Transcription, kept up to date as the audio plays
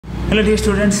Hello dear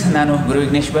students, ನಾನು ಗುರು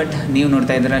ವಿಘ್ನೇಶ್ ಭಟ್. ನೀವು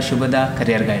ನೋಡ್ತಾ ಇದ್ದೀರಾ ಶುಭದ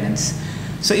ಕರಿಯರ್ ಗೈಡೆನ್ಸ್.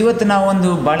 ಸೊ ಇವತ್ತು ನಾವು ಒಂದು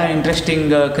ಭಾಳ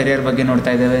ಇಂಟ್ರೆಸ್ಟಿಂಗ್ ಕರಿಯರ್ ಬಗ್ಗೆ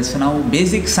ನೋಡ್ತಾ ಇದ್ದೇವೆ. ಸೊ ನಾವು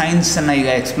ಬೇಸಿಕ್ ಸೈನ್ಸನ್ನು ಈಗ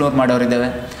ಎಕ್ಸ್ಪ್ಲೋರ್ ಮಾಡೋರಿದ್ದೇವೆ.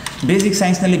 ಬೇಸಿಕ್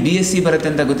ಸೈನ್ಸ್ನಲ್ಲಿ BSc ಬರುತ್ತೆ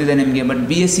ಅಂತ ಗೊತ್ತಿದೆ ನಿಮಗೆ. ಬಟ್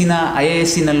BScನ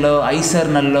IISERನಲ್ಲೋ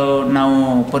IISERನಲ್ಲೋ ನಾವು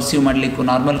ಪರ್ಸ್ಯೂ ಮಾಡಲಿಕ್ಕೂ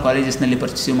ನಾರ್ಮಲ್ ಕಾಲೇಜಸ್ನಲ್ಲಿ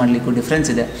ಪರ್ಸ್ಯೂ ಮಾಡಲಿಕ್ಕೂ ಡಿಫ್ರೆನ್ಸ್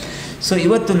ಇದೆ. ಸೊ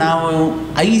ಇವತ್ತು ನಾವು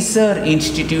IISER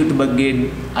ಇನ್ಸ್ಟಿಟ್ಯೂಟ್ ಬಗ್ಗೆ,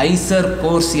 IISER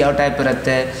ಕೋರ್ಸ್ ಯಾವ ಟೈಪ್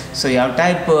ಇರುತ್ತೆ, ಸೊ ಯಾವ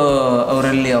ಟೈಪ್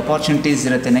ಅವರಲ್ಲಿ ಅಪಾರ್ಚುನಿಟೀಸ್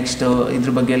ಇರುತ್ತೆ, ನೆಕ್ಸ್ಟು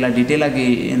ಇದ್ರ ಬಗ್ಗೆ ಎಲ್ಲ ಡೀಟೇಲಾಗಿ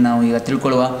ನಾವು ಈಗ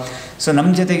ತಿಳ್ಕೊಳ್ಳುವ. ಸೊ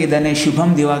ನಮ್ಮ ಜೊತೆಗಿದ್ದಾನೆ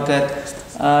Shubham Diwakar.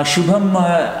 Shubham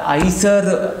IISER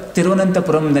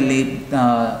ತಿರುವನಂತಪುರಂನಲ್ಲಿ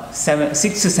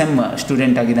 6th sem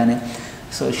student ಆಗಿದ್ದಾನೆ.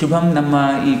 ಸೊ ಶುಭಮ್, ನಮ್ಮ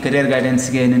ಈ ಕರಿಯರ್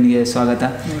ಗೈಡೆನ್ಸ್ಗೆ ನಿನಗೆ ಸ್ವಾಗತ.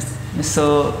 ಸೊ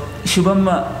ಶುಭಮ್,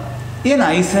 ಏನು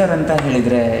IISER ಅಂತ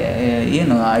ಹೇಳಿದರೆ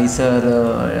ಏನು IISER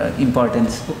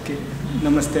ಇಂಪಾರ್ಟೆನ್ಸ್? ಓಕೆ,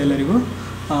 ನಮಸ್ತೆ ಎಲ್ಲರಿಗೂ.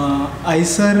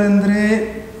 IISER ಅಂದರೆ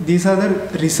these are the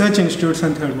research institutes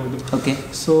ಅಂತ ಹೇಳ್ಬೋದು. Okay.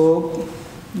 So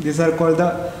these are called the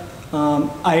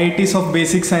IITs of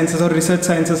basic sciences R research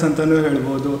sciences ಅಂತಲೂ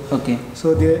ಹೇಳ್ಬೋದು. Okay. So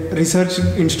the research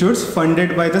institutes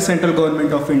funded by the central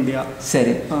government of India.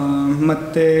 ಸರಿ.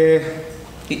 ಮತ್ತು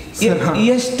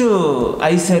ಎಷ್ಟು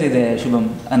IISER ಇದೆ ಶುಭಮ್?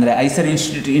 ಅಂದರೆ IISER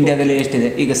institute ಇಂಡಿಯಾದಲ್ಲಿ ಎಷ್ಟಿದೆ?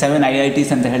 ಈಗ 7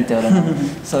 IITs ಅಂತ ಹೇಳ್ತೇವಲ್ಲ,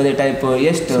 ಸೊ ಅದೇ ಟೈಪ್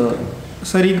ಎಷ್ಟು?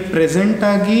 ಸರ್, ಈಗ ಪ್ರೆಸೆಂಟ್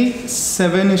ಆಗಿ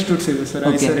 7 ಇನ್ಸ್ಟಿಟ್ಯೂಟ್ಸ್ ಇದೆ ಸರ್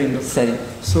IISER ಇಂದ. ಸರಿ.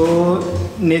 ಸೊ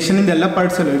ನೇಷನಿಂದ ಎಲ್ಲ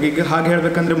ಪಾರ್ಟ್ಸಲ್ಲೂ ಈಗ ಹಾಗೆ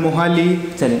ಹೇಳ್ಬೇಕಂದ್ರೆ ಮೊಹಾಲಿ,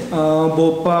 ಸರಿ,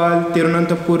 ಭೋಪಾಲ್,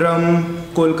 ತಿರುವನಂತಪುರಂ,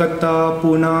 ಕೋಲ್ಕತ್ತಾ,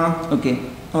 ಪೂನಾ, ಓಕೆ,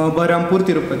 ಬರಾಂಪುರ್,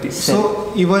 ತಿರುಪತಿ. ಸೊ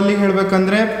ಇವಲ್ಲಿ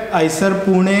ಹೇಳ್ಬೇಕಂದ್ರೆ IISER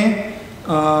ಪುಣೆ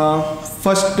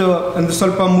ಫಸ್ಟ್ ಅಂದ್ರೆ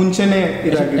ಸ್ವಲ್ಪ ಮುಂಚೆನೆ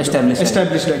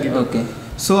ಎಸ್ಟಾಬ್ಲಿಷ್ಡ್ ಆಗಿದೆ. ಓಕೆ.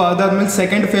 ಸೊ ಅದಾದ್ಮೇಲೆ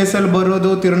ಸೆಕೆಂಡ್ ಫೇಸಲ್ಲಿ ಬರೋದು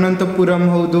ತಿರುವನಂತಪುರಂ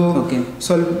ಹೌದು,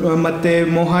 ಸ್ವಲ್ಪ ಮತ್ತೆ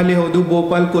ಮೊಹಾಲಿ ಹೌದು,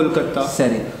 ಭೋಪಾಲ್, ಕೋಲ್ಕತ್ತಾ.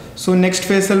 ಸರಿ. ಸೊ ನೆಕ್ಸ್ಟ್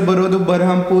ಫೇಸಲ್ಲಿ ಬರೋದು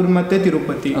ಬರಹಂಪುರ್ ಮತ್ತೆ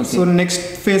ತಿರುಪತಿ. ಸೊ ನೆಕ್ಸ್ಟ್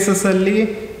ಫೇಸಸ್ ಅಲ್ಲಿ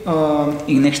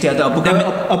ಈಗ ನೆಕ್ಸ್ಟ್ ಯಾವುದು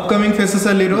ಅಪ್ಕಮಿಂಗ್ ಫೇಸಸ್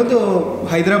ಅಲ್ಲಿ ಇರೋದು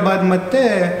ಹೈದರಾಬಾದ್ ಮತ್ತೆ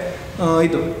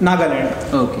ಇದು ನಾಗಾಲ್ಯಾಂಡ್.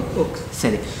 ಓಕೆ. ಓಕೆ,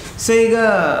 ಸರಿ. ಸೊ ಈಗ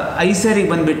IISERಗೆ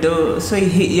ಬಂದುಬಿಟ್ಟು, ಸೊ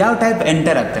ಯಾವ ಟೈಪ್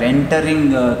ಎಂಟರ್ ಆಗ್ತಾರೆ?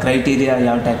 ಎಂಟರಿಂಗ್ ಕ್ರೈಟೀರಿಯಾ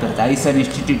ಯಾವ ಟೈಪ್ ಇರುತ್ತೆ? IISER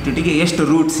ಇನ್ಸ್ಟಿಟ್ಯೂಟಿಗೆ ಎಷ್ಟು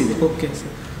ರೂಟ್ಸ್ ಇದೆ? Okay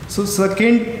sir. So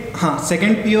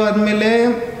second PU ಆದಮೇಲೆ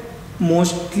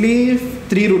ಮೋಸ್ಟ್ಲಿ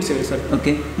 3 ರೂಟ್ಸ್ ಇದೆ ಸರ್.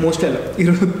 ಓಕೆ. ಮೋಸ್ಟ್ ಅಲ್ಲ,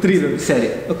 ಇರೋದು 3 ರೂಟ್ಸ್. ಸರಿ.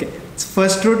 ಓಕೆ.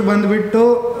 ಫಸ್ಟ್ ರೂಟ್ ಬಂದುಬಿಟ್ಟು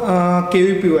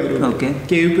KVPY root. Okay.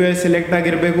 KVPY select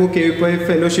ಆಗಿರಬೇಕು, KVPY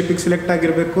ಫೆಲೋಶಿಪ್ಪಿಗೆ ಸೆಲೆಕ್ಟ್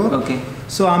ಆಗಿರಬೇಕು. ಓಕೆ.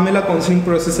 ಸೊ ಆಮೇಲೆ ಕೌನ್ಸಿಲಿಂಗ್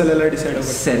ಪ್ರೊಸೆಸಲ್ಲೆಲ್ಲ ಡಿಸೈಡ್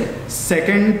ಆಗುತ್ತೆ. ಸರಿ.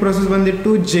 Second process ಬಂದಿಟ್ಟು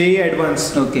JEE advance.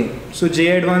 Okay. So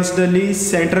JEE ಅಡ್ವಾನ್ಸ್ದಲ್ಲಿ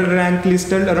central rank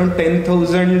ಲಿಸ್ಟಲ್ಲಿ around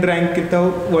 10,000 rank ಇತ್ತ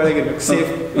ಒಳಗಿರ್ಬೇಕು,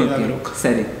 ಸೇಫ್.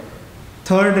 ಸರಿ.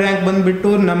 ಥರ್ಡ್ ರ್ಯಾಂಕ್ ಬಂದ್ಬಿಟ್ಟು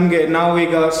ನಮಗೆ, ನಾವು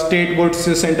ಈಗ ಸ್ಟೇಟ್ ಬೋರ್ಡ್ಸ್,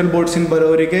 ಸೆಂಟ್ರಲ್ ಬೋರ್ಡ್ಸಿಂದ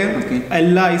ಬರೋರಿಗೆ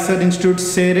ಎಲ್ಲ IISER ಇನ್ಸ್ಟಿಟ್ಯೂಟ್ಸ್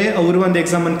ಸೇರಿ ಅವರು ಒಂದು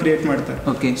ಎಕ್ಸಾಮನ್ನು ಕ್ರಿಯೇಟ್ ಮಾಡ್ತಾರೆ.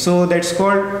 Okay. So that's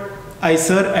called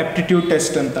IISER aptitude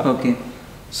test ಅಂತ. ಓಕೆ.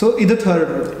 ಸೊ ಇದು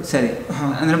ಥರ್ಡ್ ರೂಟ್. ಸರಿ.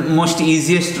 ಅಂದರೆ most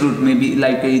easiest root may be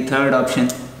like ಈ ಥರ್ಡ್ ಆಪ್ಷನ್.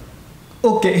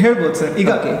 ಓಕೆ, ಹೇಳ್ಬೋದು ಸರ್.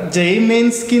 ಈಗ JEE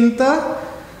ಮೇನ್ಸ್ಗಿಂತ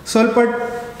ಸ್ವಲ್ಪ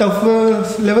ಟಫ್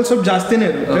ಲೆವೆಲ್ ಸ್ವಲ್ಪ ಜಾಸ್ತಿನೇ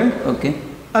ಇರುತ್ತೆ. ಓಕೆ.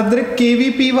 ಆದರೆ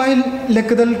KVPY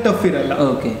ಲೆಕ್ಕದಲ್ಲಿ ಟಫ್ ಇರಲ್ಲ.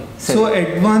 ಓಕೆ. So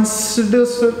advanced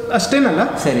ಅಷ್ಟೇನಲ್ಲ.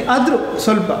 ಸರಿ. ಆದರೂ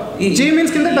ಸ್ವಲ್ಪ JEE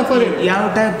ಮೇನ್ಸ್ಗಿಂತ ಟಫರ್. ಯಾವ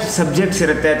ಟೈಪ್ ಸಬ್ಜೆಕ್ಟ್ಸ್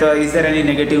ಇರುತ್ತೆ, ಅಥವಾ is there any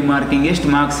negative marking? ಎಷ್ಟು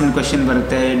ಮಾರ್ಕ್ಸ್ ಇನ್ ಕ್ವಶನ್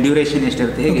ಬರುತ್ತೆ? ಡ್ಯೂರೇಷನ್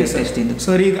ಎಷ್ಟಿರುತ್ತೆ? ಹೇಗೆ ಟೆಸ್ಟ್ ಇದು?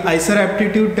 ಸರ್, ಈಗ IISER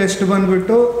ಆಪ್ಟಿಟ್ಯೂಡ್ ಟೆಸ್ಟ್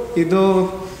ಬಂದ್ಬಿಟ್ಟು ಇದು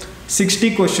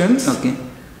 60 questions. Okay.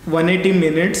 180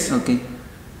 minutes. Okay.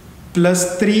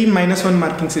 +3 -1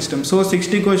 marking system. So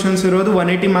 60 questions ಇರೋದು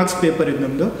 180 ಮಾರ್ಕ್ಸ್ ಪೇಪರ್ ಇದು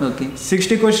ನಮ್ಮದು. ಓಕೆ.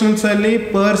 60 ಕ್ವಶನ್ಸ್ ಅಲ್ಲಿ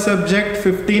per subject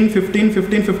 15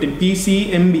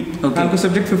 PCMB 4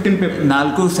 subject 15 paper.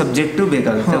 4 subject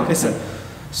ಬೇಕಾಗುತ್ತೆ. Okay sir.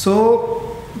 So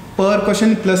per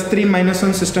question +3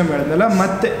 -1 system ಹೇಳಿದ್ನಲ್ಲ,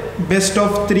 ಮತ್ತೆ best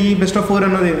of 3 best of 4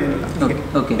 ಅನ್ನೋದೇನಿಲ್ಲ.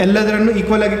 Okay. ಎಲ್ಲದರನ್ನು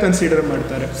equal ಆಗಿ ಕನ್ಸಿಡರ್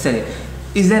ಮಾಡ್ತಾರೆ. ಸರಿ.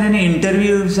 Is there any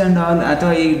interviews and all,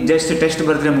 ಅಥವಾ ಈ ಜಸ್ಟ್ ಟೆಸ್ಟ್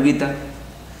ಬರೆದ್ರೆ ಮುಗೀತಾ?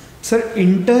 ಸರ್,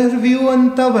 ಇಂಟರ್ವ್ಯೂ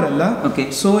ಅಂತ ಬರಲ್ಲ. ಓಕೆ.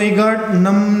 ಸೊ ಈಗ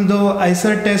ನಮ್ಮದು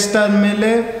IISER ಟೆಸ್ಟ್ ಆದಮೇಲೆ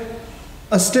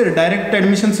ಅಷ್ಟೇ ಡೈರೆಕ್ಟ್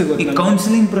ಅಡ್ಮಿಷನ್ ಸಿಗುತ್ತೆ.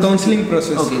 ಕೌನ್ಸಿಲಿಂಗ್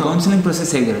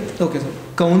ಪ್ರೊಸೆಸ್ ಹೇಗಿರುತ್ತೆ? Okay sir.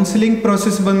 ಕೌನ್ಸಿಲಿಂಗ್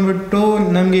ಪ್ರೊಸೆಸ್ ಬಂದ್ಬಿಟ್ಟು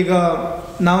ನಮಗೀಗ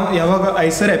ನಾವು ಯಾವಾಗ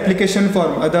IISER ಅಪ್ಲಿಕೇಶನ್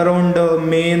ಫಾರ್ಮ್ ಅದು ಅರೌಂಡ್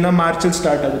ಮಾರ್ಚಲ್ಲಿ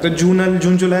ಸ್ಟಾರ್ಟ್ ಆಗುತ್ತೆ.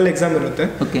 ಜೂನ್ ಜುಲೈಲಿ ಎಕ್ಸಾಮ್ ಇರುತ್ತೆ.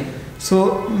 ಓಕೆ. ಸೊ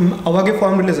ಅವಾಗೆ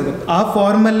ಫಾರ್ಮ್ ರಿಲೀಸ್ ಆಗುತ್ತೆ. ಆ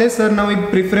ಫಾರ್ಮಲ್ಲೇ ಸರ್ ನಾವು ಈಗ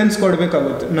ಪ್ರಿಫರೆನ್ಸ್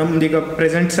ಕೊಡಬೇಕಾಗುತ್ತೆ. ನಮ್ದೀಗ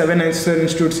ಪ್ರೆಸೆಂಟ್ 7 IISER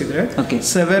ಇನ್ಸ್ಟಿಟ್ಯೂಟ್ಸ್ ಇದೆ.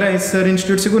 7 IISER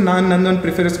ಇನ್ಸ್ಟಿಟ್ಯೂಟ್ಸಿಗೂ ನಂದೊಂದು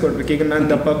ಪ್ರಿಫರೆನ್ಸ್ ಕೊಡ್ಬೇಕು. ಈಗ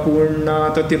ನಂದಪ್ಪ ಪೂರ್ಣ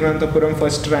ಅಥವಾ ತಿರುವನಂತಪುರಂ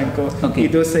ಫಸ್ಟ್ ರ್ಯಾಂಕು,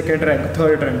 ಇದು second rank,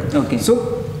 third rank. So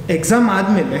exam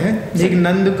ಆದಮೇಲೆ ಈಗ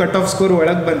ನಂದು ಕಟ್ ಆಫ್ ಸ್ಕೋರ್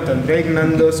ಒಳಗೆ ಬಂತಂದರೆ, ಈಗ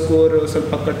ನಂದು ಸ್ಕೋರ್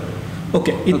ಸ್ವಲ್ಪ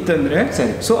ಓಕೆ ಇತ್ತಂದರೆ,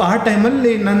 ಸೊ ಆ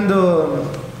ಟೈಮಲ್ಲಿ ನಂದು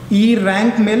ಈ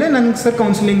ರ್ಯಾಂಕ್ ಮೇಲೆ ನನಗೆ ಸರ್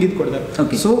ಕೌನ್ಸಿಲಿಂಗ್ ಇದು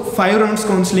ಕೊಡ್ತಾರೆ. ಸೊ 5 ರೌಂಡ್ಸ್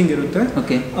ಕೌನ್ಸಿಲಿಂಗ್ ಇರುತ್ತೆ.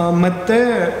 ಮತ್ತೆ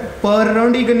ಪರ್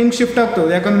ರೌಂಡ್ ಈಗ ನಿಮ್ಗೆ ಶಿಫ್ಟ್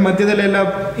ಆಗ್ತದೆ, ಯಾಕಂದ್ರೆ ಮಧ್ಯದಲ್ಲೆಲ್ಲ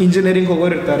ಇಂಜಿನಿಯರಿಂಗ್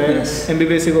ಹೋಗೋರು ಇರ್ತಾರೆ,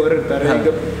 MBBS ಹೋಗೋರು ಇರ್ತಾರೆ,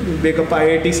 ಈಗ ಬೇಕಪ್ಪ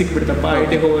IIT ಸಿಕ್ಬಿಡ್ತಪ್ಪ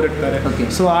IIT ಹೋಗೋರು ಇರ್ತಾರೆ.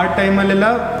 ಸೊ ಆ ಟೈಮಲ್ಲೆಲ್ಲ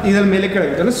ಇದ್ರ ಮೇಲೆ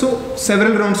ಕೆಳಗಿರ್ತಲ್ಲ. ಸೊ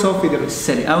ಸೆವೆರಲ್ ರೌಂಡ್ಸ್ ಆಫ್ ಇದೆ.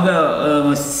 ಸರಿ, ಅವಾಗ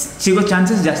ಸಿಗೋ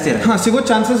ಚಾನ್ಸಸ್ ಜಾಸ್ತಿ ಇರುತ್ತೆ. ಹಾಂ, ಸಿಗೋ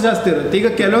ಚಾನ್ಸಸ್ ಜಾಸ್ತಿ ಇರುತ್ತೆ. ಈಗ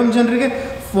ಕೆಲವೊಂದು ಜನರಿಗೆ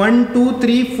 1 2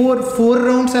 3 4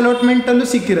 ರೌಂಡ್ಸ್ ಅಲಾಟ್ಮೆಂಟ್ ಅಲ್ಲೂ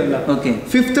ಸಿಕ್ಕಿರಲ್ಲ,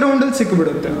 5th ರೌಂಡ್ ಅಲ್ಲಿ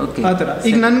ಸಿಕ್ಬಿಡುತ್ತೆ ಆ ಥರ.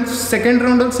 ಈಗ ನನ್ಗೆ 2nd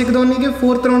ರೌಂಡ್ ಅಲ್ಲಿ ಸಿಕ್ಕದವನಿಗೆ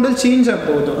 4th ರೌಂಡ್ ಅಲ್ಲಿ ಚೇಂಜ್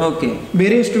ಆಗ್ಬಹುದು,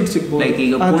 ಬೇರೆ ಇನ್ಸ್ಟಿಟ್ಯೂಟ್ ಸಿಗ್ಬಹುದು.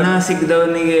 ಈಗ ಪುಣೆ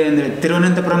ಸಿಕ್ಕದವನಿಗೆ ಅಂದ್ರೆ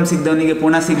ತಿರುವನಂತಪುರಂ ಸಿಕ್ಕದವನಿಗೆ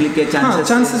ಪುಣೆ ಸಿಗ್ಲಿಕ್ಕೆ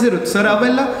ಚಾನ್ಸಸ್ ಇರುತ್ತೆ ಸರ್.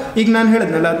 ಅವೆಲ್ಲ ಈಗ ನಾನು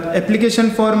ಹೇಳಿದ್ನಲ್ಲ, ಅಪ್ಲಿಕೇಶನ್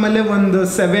ಫಾರ್ಮ್ ಅಲ್ಲೇ ಒಂದು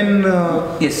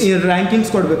 7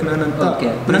 ರ್ಯಾಂಕಿಂಗ್ಸ್ ಕೊಡ್ಬೇಕು ನಾನು ಅಂತ.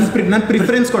 ನಾನು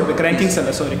ಪ್ರಿಫರೆನ್ಸ್ ಕೊಡ್ಬೇಕು, ರ್ಯಾಂಕಿಂಗ್ಸ್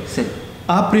ಅಲ್ಲ ಸಾರಿ.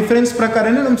 ಆ ಪ್ರಿಫರೆನ್ಸ್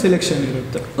ಪ್ರಕಾರನೇ ನಮ್ಮ ಸೆಲೆಕ್ಷನ್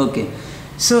ಇರುತ್ತೆ. ಓಕೆ.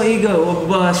 ಸೊ ಈಗ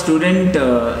ಒಬ್ಬ ಸ್ಟೂಡೆಂಟ್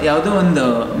ಯಾವುದೋ ಒಂದು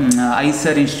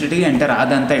IISER ಇನ್ಸ್ಟಿಟ್ಯೂಟಿಗೆ ಎಂಟರ್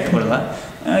ಆದ ಅಂತ ಇಟ್ಕೊಳ್ಳುವ,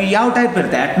 ಯಾವ ಟೈಪ್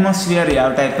ಇರುತ್ತೆ ಅಟ್ಮಾಸ್ಫಿಯರ್, ಯಾವ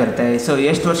ಟೈಪ್ ಇರುತ್ತೆ? ಸೊ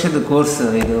ಎಷ್ಟು ವರ್ಷದ ಕೋರ್ಸ್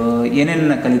ಇದು,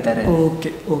 ಏನೇನು ಕಲಿತಾರೆ?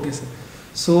 Okay sir.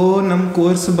 ಸೊ ನಮ್ಮ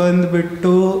ಕೋರ್ಸ್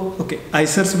ಬಂದುಬಿಟ್ಟು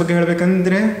IISERs ಬಗ್ಗೆ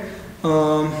ಹೇಳಬೇಕಂದ್ರೆ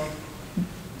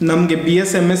ನಮಗೆ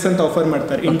BS-MS ಅಂತ ಆಫರ್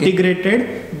ಮಾಡ್ತಾರೆ. Integrated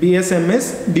BS-MS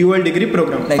dual degree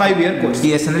program, 5 year course.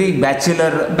 BS ಅಂದ್ರೆ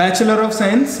bachelor of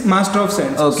science, master of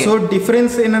science. So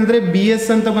difference ಏನಂದ್ರೆ BS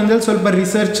ಅಂತ ಬಂದಲ್ಲಿ ಸ್ವಲ್ಪ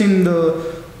ರಿಸರ್ಚ್ ಇಂದು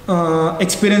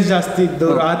ಎಕ್ಸ್ಪೀರಿಯನ್ಸ್ ಜಾಸ್ತಿ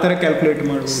ಇದ್ದು ಆ ಥರ ಕ್ಯಾಲ್ಕುಲೇಟ್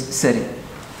ಮಾಡ್ಬೋದು. ಸರಿ,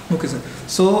 okay sir.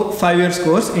 So 5 years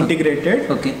course integrated.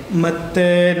 ಮತ್ತೆ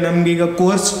ನಮ್ಗೀಗ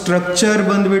ಕೋರ್ಸ್ ಸ್ಟ್ರಕ್ಚರ್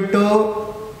ಬಂದ್ಬಿಟ್ಟು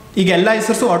ಈಗ ಎಲ್ಲ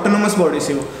IISERs ಆಟೋನಮಸ್ ಬಾಡೀಸ್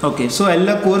ಇವು. ಸೊ ಎಲ್ಲ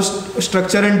ಕೋರ್ಸ್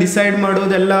ಸ್ಟ್ರಕ್ಚರ್ ಅಂಡ್ ಡಿಸೈಡ್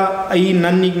ಮಾಡೋದೆಲ್ಲ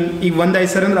ಈಗ ಒಂದು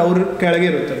IISER ಅಂದ್ರೆ ಅವ್ರ ಕೆಳಗೆ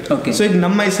ಇರುತ್ತೆ. ಸೊ ಈಗ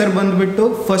ನಮ್ಮ IISER ಬಂದ್ಬಿಟ್ಟು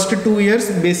first 2 years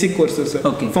basic courses,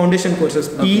 foundation courses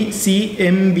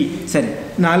PCMB, ಸರಿ,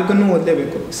 4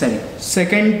 ಓದಲೇಬೇಕು. ಸರಿ.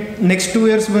 ಸೆಕೆಂಡ್ ನೆಕ್ಸ್ಟ್ 2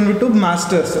 ಇಯರ್ಸ್ ಬಂದ್ಬಿಟ್ಟು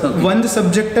ಮಾಸ್ಟರ್ಸ್, ಒಂದು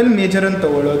ಸಬ್ಜೆಕ್ಟ್ ಅಲ್ಲಿ ಮೇಜರ್ ಅಂತ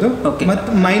ತಗೊಳ್ಳೋದು,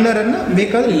 ಮತ್ತೆ ಮೈನರ್ ಅನ್ನ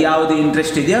ಬೇಕಾದ್ರೆ ಯಾವ್ದು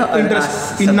ಇಂಟ್ರೆಸ್ಟ್ ಇದೆಯಾ,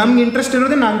 ನಮ್ಗೆ ಇಂಟ್ರೆಸ್ಟ್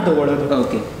ಇರೋದೇ ನಾನು ತಗೊಳ್ಳೋದು.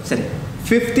 ಸರಿ.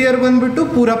 5th ಇಯರ್ ಬಂದ್ಬಿಟ್ಟು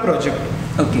ಪೂರಾ project,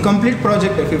 complete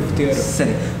project 5th year.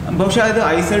 ಸರಿ, ಬಹುಶಃ ಅದು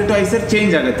IISER ಟು IISER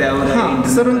ಚೇಂಜ್ ಆಗುತ್ತೆ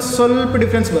ಸರ್, ಒಂದು ಸ್ವಲ್ಪ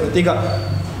ಡಿಫ್ರೆನ್ಸ್ ಬರುತ್ತೆ. ಈಗ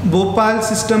ಭೋಪಾಲ್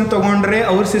ಸಿಸ್ಟಮ್ ತಗೊಂಡ್ರೆ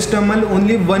ಅವ್ರ ಸಿಸ್ಟಮ್ ಅಲ್ಲಿ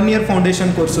ಓನ್ಲಿ 1 ಇಯರ್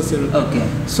ಫೌಂಡೇಶನ್ ಕೋರ್ಸಸ್ ಇರುತ್ತೆ.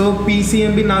 ಸೊ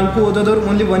PCMB 4 ಓದೋದವ್ರು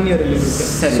ಓನ್ಲಿ 1 ಇಯರ್ ಅಲ್ಲಿ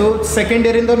ಇರುತ್ತೆ. ಸೊ ಸೆಕೆಂಡ್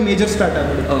ಇಯರ್ ಇಂದ ಅವ್ರು ಮೇಜರ್ ಸ್ಟಾರ್ಟ್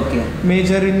ಆಗುತ್ತೆ.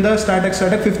 ಮೇಜರ್ ಇಂದ ಸ್ಟಾರ್ಟ್ ಆಗಿ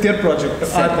 5th ಇಯರ್ ಪ್ರಾಜೆಕ್ಟ್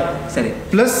ಆ ಥರ. ಸರಿ.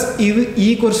 ಪ್ಲಸ್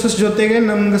ಈ ಕೋರ್ಸಸ್ ಜೊತೆಗೆ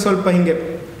ನಮ್ಗೆ ಸ್ವಲ್ಪ ಹಿಂಗೆ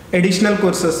ಎಡಿಷನಲ್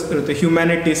ಕೋರ್ಸಸ್ ಇರುತ್ತೆ,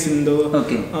 ಹ್ಯುಮ್ಯಾನಿಟೀಸ್ ಇಂದು,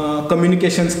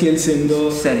 ಕಮ್ಯುನಿಕೇಶನ್ ಸ್ಕಿಲ್ಸ್ ಇಂದು,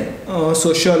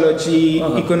 ಸೋಷಿಯಾಲಜಿ,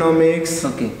 ಇಕನಾಮಿಕ್ಸ್,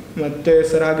 ಮತ್ತೆ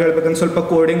ಸರ್ ಹಾಗೆ ಹೇಳ್ಬೇಕಂದ್ರೆ ಸ್ವಲ್ಪ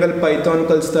ಕೋಡಿಂಗ್ ಅಲ್ಲಿ ಪೈಥಾನ್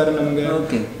ಕಲಿಸ್ತಾರೆ ನಮಗೆ.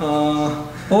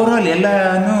 ಓವರ್ ಆಲ್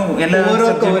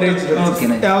ಕವರೇಜ್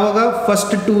ಯಾವಾಗ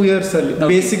ಫಸ್ಟ್ 2 ಇಯರ್ಸ್ ಅಲ್ಲಿ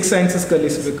ಬೇಸಿಕ್ ಸೈನ್ಸಸ್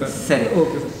ಕಲಿಸ್ಬೇಕಾದ್ರೆ. ಸರಿ.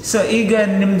 ಸೊ ಈಗ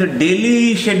ನಿಮ್ದು ಡೈಲಿ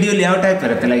ಶೆಡ್ಯೂಲ್ ಯಾವ ಟೈಪ್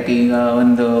ಇರುತ್ತೆ? ಲೈಕ್ ಈಗ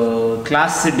ಒಂದು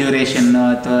ಕ್ಲಾಸ್ ಡ್ಯೂರೇಷನ್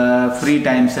ಅಥವಾ ಫ್ರೀ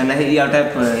ಟೈಮ್ಸ್ ಎಲ್ಲ ಯಾವ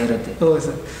ಟೈಪ್ ಇರುತ್ತೆ?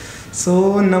 ಸರ್, ಸೊ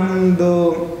ನಮ್ಮದು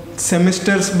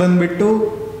ಸೆಮಿಸ್ಟರ್ಸ್ ಬಂದ್ಬಿಟ್ಟು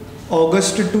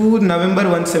ಆಗಸ್ಟ್ ಟು ನವೆಂಬರ್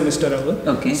 1 ಸೆಮಿಸ್ಟರ್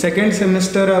ಆಗುತ್ತೆ. ಸೆಕೆಂಡ್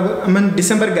ಸೆಮಿಸ್ಟರ್ ಆಮೇಲೆ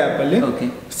ಡಿಸೆಂಬರ್ ಗ್ಯಾಪ್ ಅಲ್ಲಿ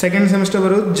ಸೆಕೆಂಡ್ ಸೆಮಿಸ್ಟರ್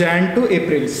ಬರೋದು ಜಾನ್ ಟು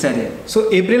ಏಪ್ರಿಲ್. ಸರಿ. ಸೊ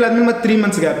ಏಪ್ರಿಲ್ ಆದ್ಮೇಲೆ ಮತ್ತೆ 3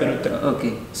 ಮಂತ್ಸ್ ಗ್ಯಾಪ್ ಇರುತ್ತೆ.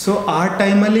 ಸೊ ಆ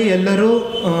ಟೈಮಲ್ಲಿ ಎಲ್ಲರೂ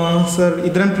ಸರ್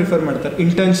ಇದ್ರನ್ನ ಪ್ರಿಫರ್ ಮಾಡ್ತಾರೆ,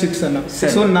 ಇಂಟರ್ನ್ಶಿಪ್ಸ್ ಅನ್ನ.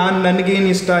 ಸೊ ನನಗೇನು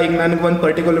ಇಷ್ಟ, ಈಗ ನನಗೆ ಒಂದು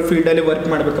ಪರ್ಟಿಕ್ಯುಲರ್ ಫೀಲ್ಡ್ ಅಲ್ಲಿ ವರ್ಕ್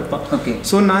ಮಾಡ್ಬೇಕಪ್ಪ,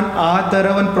 ಸೊ ನಾನು ಆ ತರ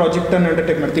ಒಂದು ಪ್ರಾಜೆಕ್ಟ್ ಅನ್ನು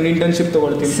ಅಂಡರ್ಟೇಕ್ ಮಾಡ್ತೀನಿ, ಇಂಟರ್ನ್ಶಿಪ್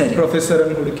ತಗೊಳ್ತೀನಿ, ಪ್ರೊಫೆಸರ್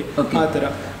ಅನ್ನು ಹುಡುಕಿ ಆ ತರ.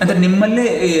 ಅಂದ್ರೆ ನಿಮ್ಮಲ್ಲೇ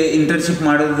ಇಂಟರ್ನ್ಶಿಪ್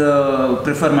ಮಾಡೋದು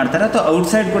ಪ್ರಿಫರ್ ಮಾಡ್ತಾರೆ ಅಥವಾ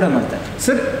ಔಟ್ಸೈಡ್ ಕೂಡ ಮಾಡ್ತಾರೆ?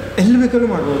 ಸರ್ ಎಲ್ಲಿ ಬೇಕಾದ್ರೂ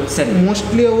ಮಾಡ್ಬೋದು.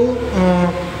 ಮೋಸ್ಟ್ಲಿ ಅವು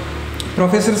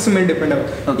ಪ್ರೊಫೆಸರ್ಸ್ ಮೇಲೆ ಡಿಪೆಂಡ್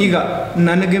ಆಗುತ್ತೆ. ಈಗ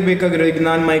ನನಗೆ ಬೇಕಾಗಿರೋ, ಈಗ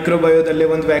ನಾನು ಮೈಕ್ರೋಬಯೋದಲ್ಲೇ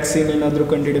ಒಂದು ವ್ಯಾಕ್ಸಿನ್ ಏನಾದರೂ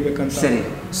ಕಂಡುಹಿಡಬೇಕಂತ,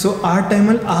 ಸೊ ಆ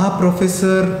ಟೈಮಲ್ಲಿ ಆ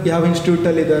ಪ್ರೊಫೆಸರ್ ಯಾವ ಇನ್ಸ್ಟಿಟ್ಯೂಟ್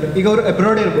ಅಲ್ಲಿ ಇದ್ದಾರೆ, ಈಗ ಅವ್ರು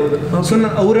ಅಬ್ರಾಡ್ ಇರ್ಬೋದು, ಸೊ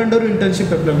ನಾನು ಅವ್ರ ಅಂಡರ್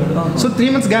ಇಂಟರ್ನ್ಶಿಪ್ ಅಪ್ಲೈ ಮಾಡೋದು. ಸೊ 3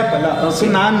 ಮಂತ್ಸ್ ಗ್ಯಾಪ್ ಅಲ್ಲ, ಸೊ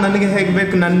ನನಗೆ ಹೇಗೆ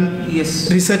ಬೇಕು, ನನ್ನ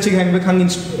ರಿಸರ್ಚಿಗೆ ಹೆಂಗೆ ಬೇಕು ಹಂಗೆ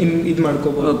ಇದು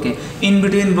ಮಾಡ್ಕೋಬಹುದು. ಓಕೆ. ಇನ್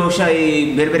ಬಿಟ್ವೀನ್ ಬಹುಶಃ ಈ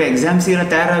ಬೇರೆ ಬೇರೆ ಎಕ್ಸಾಮ್ಸ್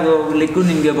ತಯಾರಾಗೋಗ್ಲಿಕ್ಕೂ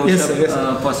ನಿಮಗೆ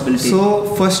ಪಾಸಿಬಿಲಿಟಿ. ಸೊ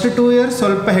ಫಸ್ಟ್ 2 ಇಯರ್ಸ್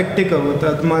ಸ್ವಲ್ಪ ಹೆಕ್ಟಿಕ್ ಆಗುತ್ತೆ,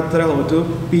 ಅದು ಮಾತ್ರ ಹೌದು.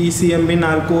 PCMB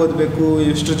 4 ಓದಬೇಕು,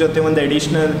 ಇಷ್ಟ್ರ ಜೊತೆ ಒಂದು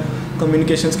additional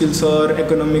communication skills R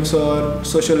economics R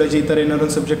sociology ಈ ಥರ ಏನಾದ್ರು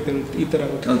ಒಂದು ಸಬ್ಜೆಕ್ಟ್ ಇರುತ್ತೆ, ಈ ಥರ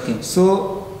ಆಗುತ್ತೆ. ಸೊ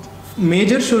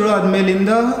ಮೇಜರ್ ಶುರು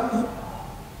ಆದಮೇಲಿಂದ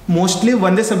ಮೋಸ್ಟ್ಲಿ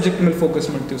ಒಂದೇ ಸಬ್ಜೆಕ್ಟ್ ಮೇಲೆ ಫೋಕಸ್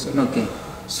ಮಾಡ್ತೀವಿ ಸರ್.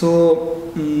 ಸೊ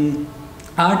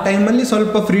ಆ ಟೈಮಲ್ಲಿ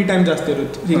ಸ್ವಲ್ಪ ಫ್ರೀ ಟೈಮ್ ಜಾಸ್ತಿ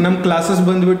ಇರುತ್ತೆ. ಈಗ ನಮ್ಮ ಕ್ಲಾಸಸ್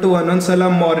ಬಂದುಬಿಟ್ಟು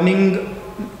ಒಂದೊಂದ್ಸಲ ಮಾರ್ನಿಂಗ್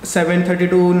 7:30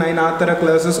 to 9 ಆ ಥರ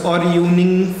ಕ್ಲಾಸಸ್, ಆರ್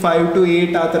ಈವ್ನಿಂಗ್ 5 to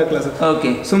 8 ಆ ಥರ ಕ್ಲಾಸಸ್.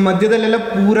 ಸೊ ಮಧ್ಯದಲ್ಲೆಲ್ಲ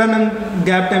ಪೂರಾ ನಂಗೆ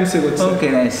ಗ್ಯಾಪ್ ಟೈಮ್ ಸಿಗುತ್ತೆ.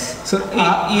 ಸೊ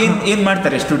ಏನು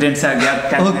ಮಾಡ್ತಾರೆ ಸ್ಟೂಡೆಂಟ್ಸ್ ಆ ಗ್ಯಾಪ್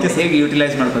ಟೈಮ್ ಹೇಗೆ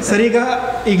ಯುಟಿಲೈಸ್ ಮಾಡ್ತಾರೆ? ಸರ್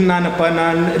ಈಗ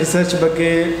ನಾನು ರಿಸರ್ಚ್ ಬಗ್ಗೆ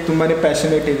ತುಂಬಾನೇ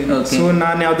ಪ್ಯಾಷನೇಟ್ ಇದ್ದೀನಿ. ಸೊ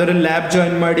ನಾನು ಯಾವ್ದಾದ್ರು ಲ್ಯಾಬ್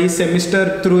ಜಾಯಿನ್ ಮಾಡಿ ಸೆಮಿಸ್ಟರ್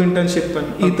ಥ್ರೂ ಇಂಟರ್ನ್ಶಿಪ್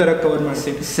ಈ ಥರ ಕವರ್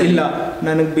ಮಾಡ್ತೀನಿ. ಇಲ್ಲ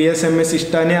ನನಗೆ BS-MS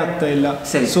ಇಷ್ಟಾನೇ ಆಗ್ತಾ ಇಲ್ಲ,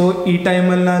 ಸೊ ಈ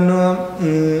ಟೈಮಲ್ಲಿ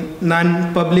ನಾನು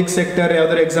ಪಬ್ಲಿಕ್ ಸೆಕ್ಟರ್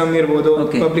ಯಾವ್ದಾದ್ರು ಎಕ್ಸಾಮ್ ಇರ್ಬೋದು,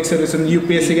 ಪಬ್ಲಿಕ್ ಸರ್ವಿಸ್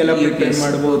UPSC ಗೆಲ್ಲ ಪ್ರಿಪೇರ್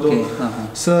ಮಾಡ್ಬೋದು.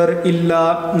 ಸರ್ ಇಲ್ಲ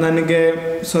ನನಗೆ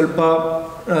ಸ್ವಲ್ಪ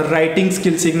ರೈಟಿಂಗ್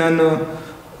ಸ್ಕಿಲ್ಸ್, ಈಗ ನಾನು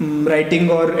ರೈಟಿಂಗ್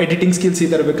ಆರ್ ಎಡಿಟಿಂಗ್ ಸ್ಕಿಲ್ಸ್ ಈ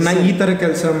ಥರ ಬೇಕು, ನಾನು ಈ ಥರ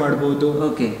ಕೆಲಸ ಮಾಡ್ಬೋದು.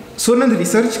 ಓಕೆ. ಸೊ ನನ್ನ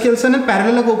ರಿಸರ್ಚ್ ಕೆಲಸನೇ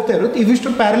ಪ್ಯಾರಲಲ್ ಆಗಿ ಹೋಗ್ತಾ ಇರುತ್ತೆ. ಇವಿಷ್ಟು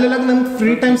ಪ್ಯಾರಲಲ್ ಆಗಿ ನಂಗೆ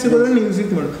ಫ್ರೀ ಟೈಮ್ ಸಿಗೋದ್ರೆ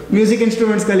ಮ್ಯೂಸಿಕ್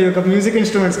ಇನ್ಸ್ಟ್ರೂಮೆಂಟ್ಸ್ ಕಲಿಬೇಕು, ಮ್ಯೂಸಿಕ್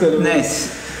ಇನ್ಸ್ಟ್ರೂಮೆಂಟ್ಸ್ ಕಲಿಬೇಕು.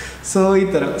 ಸೊ ಈ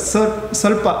ಥರ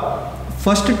ಸ್ವಲ್ಪ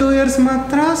ಫಸ್ಟ್ 2 years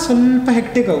ಮಾತ್ರ ಸ್ವಲ್ಪ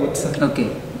ಹೆಕ್ಟಿಕ್ ಆಗುತ್ತೆ ಸರ್. ಓಕೆ.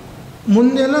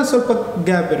 ಮುಂದೆಲ್ಲ ಸ್ವಲ್ಪ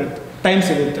ಗ್ಯಾಪ್ ಇರುತ್ತೆ, ಟೈಮ್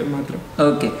ಸಿಗುತ್ತೆ ಮಾತ್ರ.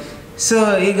 ಓಕೆ. ಸೊ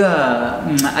ಈಗ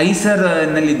ಐಸರ್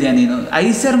ನಲ್ಲಿದ್ಯಾ ನೀನು,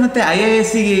 ಐಸರ್ ಮತ್ತು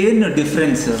IISEಗೆ ಏನು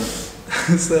ಡಿಫ್ರೆನ್ಸ್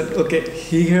ಸರ್? ಓಕೆ,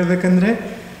 ಹೀಗೆ ಹೇಳ್ಬೇಕಂದ್ರೆ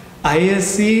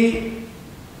IISE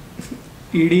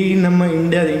ಇಡೀ ನಮ್ಮ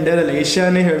ಇಂಡಿಯಾದಲ್ಲಿ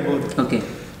ಏಷ್ಯಾನೇ ಹೇಳ್ಬೋದು. Okay.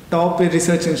 Top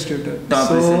research institute.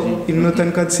 So ಇನ್ನೂ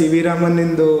ತನಕ CV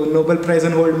ರಾಮನ್ನಿಂದು ನೊಬೆಲ್ ಪ್ರೈಸ್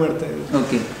ಅನ್ನು ಹೋಲ್ಡ್ ಮಾಡ್ತಾ ಇದ್ರು.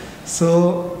 ಓಕೆ. ಸೊ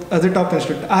ಅದು ಟಾಪ್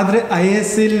ಇನ್ಸ್ಟಿಟ್ಯೂಟ್. ಆದರೆ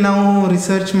IISEಲಿ ನಾವು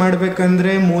ರಿಸರ್ಚ್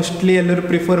ಮಾಡಬೇಕಂದ್ರೆ ಮೋಸ್ಟ್ಲಿ ಎಲ್ಲರೂ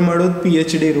ಪ್ರಿಫರ್ ಮಾಡೋದು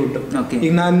PhD ರೂಟ್.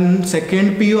 ಈಗ ನಾನು ಸೆಕೆಂಡ್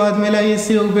PU ಆದಮೇಲೆ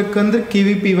IISE ಹೋಗ್ಬೇಕಂದ್ರೆ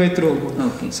KVPY ಥ್ರೂ ಹೋಗ್ಬೋದು.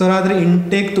 ಸೊ ಆದರೆ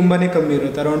ಇಂಟೇಕ್ ತುಂಬಾ ಕಮ್ಮಿ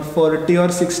ಇರುತ್ತೆ, ಅರೌಂಡ್ 40 or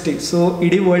 60. ಸೊ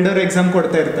ಇಡೀ ವರ್ಲ್ಡ್ ಅವ್ರು ಎಕ್ಸಾಮ್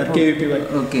ಕೊಡ್ತಾ ಇರ್ತಾರೆ KVPY.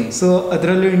 ಓಕೆ. ಸೊ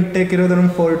ಅದರಲ್ಲೂ ಇಂಟೇಕ್ ಇರೋದು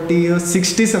around 40 or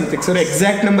 60 something. Sir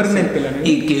exact number ನೆನಪಿಲ್ಲ.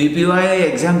 ಈ KVPY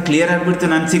ಎಕ್ಸಾಮ್ ಕ್ಲಿಯರ್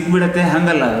ಆಗಿಬಿಡ್ತು ನಾನು ಸಿಕ್ಬಿಡತ್ತೆ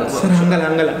ಹಂಗಲ್ಲ ಸರ್?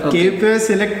 ಹಂಗಲ್ಲ. KVPY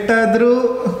ಸೆಲೆಕ್ಟ್ ಆದರೂ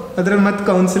ಅದ್ರಲ್ಲಿ ಮತ್ತೆ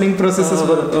ಕೌನ್ಸಿಲಿಂಗ್ ಪ್ರೊಸೆಸಸ್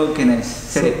ಬರುತ್ತೆ. Okay, nice.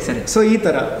 ಸರಿ. ಸೊ ಈ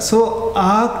ತರ, ಸೊ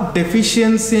ಆ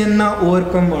ಡೆಫಿಷಿಯನ್ಸಿಯನ್ನ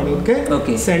ಓವರ್ಕಮ್ ಮಾಡೋಕೆ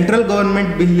ಸೆಂಟ್ರಲ್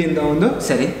ಗವರ್ಮೆಂಟ್ ಬಿಲ್ ಇಂದ ಒಂದು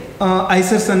ಸರಿ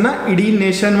ಐಸರ್ಸ್ ಅನ್ನ ಇಡೀ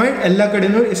ನೇಷನ್ ವೈಡ್ ಎಲ್ಲ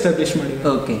ಕಡೆನೂ ಎಸ್ಟಾಬ್ಲಿಷ್ ಮಾಡಿದ್ರು.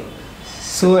 ಓಕೆ.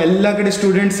 ಸೊ ಎಲ್ಲ ಕಡೆ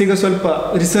ಸ್ಟೂಡೆಂಟ್ಸಿಗೆ ಸ್ವಲ್ಪ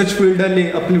ರಿಸರ್ಚ್ ಫೀಲ್ಡ್ ಅಲ್ಲಿ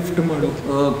ಅಪ್ಲಿಫ್ಟ್ ಮಾಡೋದು.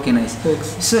 Okay, nice.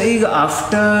 ಸೊ ಈಗ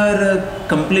ಆಫ್ಟರ್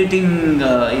ಕಂಪ್ಲೀಟಿಂಗ್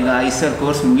ಈಗ ಐಸರ್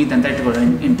ಕೋರ್ಸ್ ಮುಗೀತು ಅಂತ ಇಟ್ಕೊಳ್ಳಿ,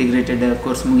 ಇಂಟಿಗ್ರೇಟೆಡ್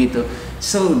ಕೋರ್ಸ್ ಮುಗೀತು.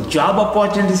 ಸೊ ಜಾಬ್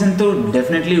ಅಪಾರ್ಚುನಿಟೀಸ್ ಅಂತೂ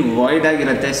ಡೆಫಿನೆಟ್ಲಿ ವಾಯ್ಡ್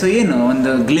ಆಗಿರುತ್ತೆ. ಸೊ ಏನು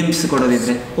ಒಂದು ಗ್ಲಿಂಪ್ಸ್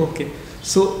ಕೊಡೋದಿದ್ರೆ? ಓಕೆ.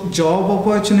 ಸೊ ಜಾಬ್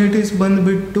ಅಪಾರ್ಚುನಿಟೀಸ್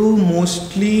ಬಂದುಬಿಟ್ಟು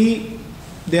mostly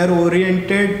they are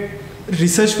oriented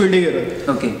research ಫೀಲ್ಡಿಗೆ ಇರುತ್ತೆ.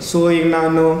 ಓಕೆ. ಸೊ ಈಗ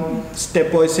ನಾನು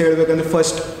ಸ್ಟೆಪ್ ವೈಸ್ ಹೇಳ್ಬೇಕಂದ್ರೆ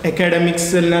ಫಸ್ಟ್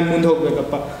ಅಕಾಡೆಮಿಕ್ಸಲ್ಲಿ ನಾನು ಮುಂದೆ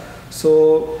ಹೋಗ್ಬೇಕಪ್ಪ. ಸೊ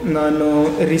ನಾನು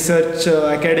ರಿಸರ್ಚ್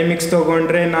ಅಕಾಡೆಮಿಕ್ಸ್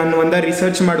ತೊಗೊಂಡ್ರೆ ನಾನು ಒಂದ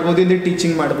ರಿಸರ್ಚ್ ಮಾಡ್ಬೋದು, ಇಲ್ಲಿ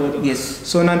ಟೀಚಿಂಗ್ ಮಾಡ್ಬೋದು.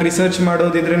 ಸೊ ನಾನು ರಿಸರ್ಚ್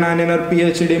ಮಾಡೋದಿದ್ರೆ ನಾನೇನಾದ್ರು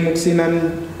PhD ಮುಗಿಸಿ ನಾನು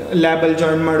ಲ್ಯಾಬಲ್ಲಿ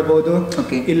ಜಾಯಿನ್ ಮಾಡ್ಬೋದು.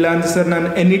 ಇಲ್ಲ ಅಂದ್ರೆ ಸರ್ ನಾನು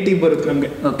NET ಬರುತ್ತೆ ನಮಗೆ,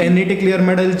 NET ಕ್ಲಿಯರ್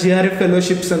ಮಾಡಲ್ಲಿ GRF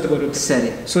ಫೆಲೋಶಿಪ್ಸ್ ಅಂತ ಬರುತ್ತೆ. ಸರಿ.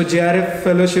 ಸೊ GRF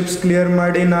ಫೆಲೋಶಿಪ್ಸ್ ಕ್ಲಿಯರ್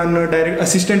ಮಾಡಿ ನಾನು ಡೈರೆಕ್ಟ್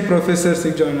ಅಸಿಸ್ಟೆಂಟ್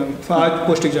ಪ್ರೊಫೆಸರ್ಸಿಗೆ ಜಾಯ್ನ್ ಆಗ್ಬೋದು, ಆ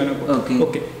ಪೋಸ್ಟಿಗೆ ಜಾಯ್ನ್ ಆಗ್ಬೋದು.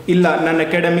 ಓಕೆ. ಇಲ್ಲ ನಾನು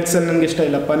ಅಕಾಡೆಮಿಕ್ಸಲ್ಲಿ ನನಗೆ ಇಷ್ಟ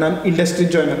ಇಲ್ಲಪ್ಪ, ನಾನು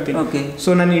ಇಂಡಸ್ಟ್ರಿಗೆ ಜಾಯ್ನ್ ಆಗ್ತೀನಿ.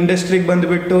 ಸೊ ನಾನು ಇಂಡಸ್ಟ್ರಿಗೆ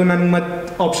ಬಂದುಬಿಟ್ಟು ನನಗೆ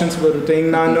ಮತ್ತೆ ಆಪ್ಷನ್ಸ್ ಬರುತ್ತೆ.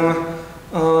 ಈಗ ನಾನು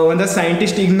ಒಂದು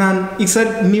ಸೈಂಟಿಸ್ಟ್, ಈಗ ಸರ್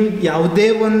ನೀವು ಯಾವುದೇ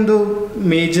ಒಂದು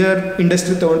ಮೇಜರ್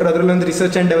ಇಂಡಸ್ಟ್ರಿ ತೊಗೊಂಡ್ರೆ ಅದರಲ್ಲಿ ಒಂದು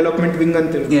ರಿಸರ್ಚ್ ಆ್ಯಂಡ್ ಡೆವಲಪ್ಮೆಂಟ್ ವಿಂಗ್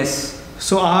ಅಂತ ಇದೆ.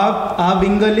 ಸೊ ಆ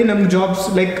ವಿಂಗಲ್ಲಿ ನಮ್ಗೆ ಜಾಬ್ಸ್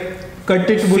ಲೈಕ್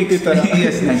ಕಟ್ಟಿಟ್ಬಿಟ್ಟಿರ್ತಾರೆ.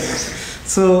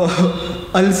 ಸೊ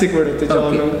ಅಲ್ಲಿ ಸಿಕ್ಬಿಡುತ್ತೆ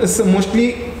ಜಾಬ್. ಮೋಸ್ಟ್ಲಿ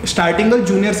ಸ್ಟಾರ್ಟಿಂಗಲ್ಲಿ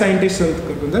ಜೂನಿಯರ್ ಸೈಂಟಿಸ್ಟ್ ಅಂತ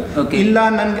ಕರ್ಕೊಂಡ್ರೆ, ಇಲ್ಲ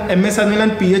ನನ್ಗೆ MS ಆದ್ಮೇಲೆ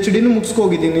ನಾನು PhDನೂ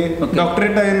ಮುಗಿಸ್ಕೋಗಿದ್ದೀನಿ,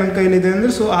 ಡಾಕ್ಟರೇಟ್ ನನ್ನ ಕೈಲಿದೆ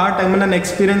ಅಂದ್ರೆ, ಸೊ ಆ ಟೈಮಲ್ಲಿ ನನ್ನ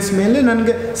ಎಕ್ಸ್ಪೀರಿಯನ್ಸ್ ಮೇಲೆ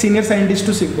ನನಗೆ ಸೀನಿಯರ್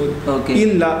ಸೈಂಟಿಸ್ಟು ಸಿಗ್ಬೋದು.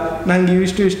 ಇಲ್ಲ ನಂಗೆ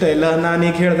ಇವಿಷ್ಟು ಇಷ್ಟ ಇಲ್ಲ, ನಾನು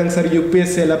ಈಗ ಹೇಳ್ದಂಗೆ ಸರ್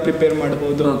UPSC ಎಲ್ಲ ಪ್ರಿಪೇರ್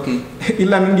ಮಾಡ್ಬೋದು.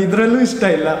 ಇಲ್ಲ ನನಗೆ ಇದರಲ್ಲೂ ಇಷ್ಟ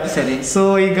ಇಲ್ಲ. ಸೊ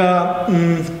ಈಗ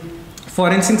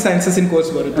ಫಾರೆನ್ಸಿಕ್ ಸೈನ್ಸಸ್ ಇನ್ ಕೋರ್ಸ್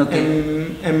ಬರುತ್ತೆ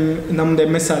ನಮ್ದು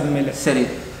MS ಆದಮೇಲೆ. ಸರಿ.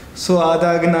 ಸೊ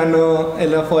ಆದಾಗ ನಾನು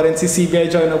ಎಲ್ಲ ಫಾರೆನ್ಸಿಕ್ CBI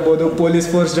ಜಾಯ್ನ್ ಆಗ್ಬೋದು, ಪೊಲೀಸ್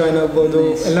ಫೋರ್ಸ್ ಜಾಯ್ನ್ ಆಗ್ಬೋದು,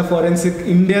 ಎಲ್ಲ ಫಾರೆನ್ಸಿಕ್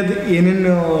ಇಂಡಿಯಾದ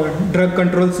ಏನೇನು ಡ್ರಗ್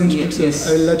ಕಂಟ್ರೋಲ್ಸ್ ಇನ್ಸ್ಟಿಟ್ಯೂಟ್ಸ್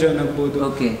ಅವೆಲ್ಲ ಜಾಯ್ನ್ ಆಗ್ಬೋದು.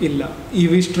 ಇಲ್ಲ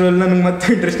ಇವಿಷ್ಟರಲ್ಲಿ ನನಗೆ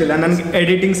ಮತ್ತೆ ಇಂಟ್ರೆಸ್ಟ್ ಇಲ್ಲ, ನನಗೆ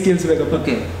ಎಡಿಟಿಂಗ್ ಸ್ಕಿಲ್ಸ್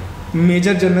ಬೇಕಪ್ಪ.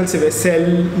 ಮೇಜರ್ ಜರ್ನಲ್ಸ್ ಇವೆ,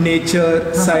 ಸೆಲ್, ನೇಚರ್,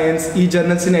 ಸೈನ್ಸ್, ಈ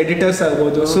ಜರ್ನಲ್ಸಿನ ಎಡಿಟರ್ಸ್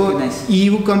ಆಗ್ಬೋದು. ಸೊ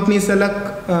ಇವು ಕಂಪ್ನೀಸ್ ಎಲ್ಲ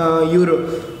ಇವರು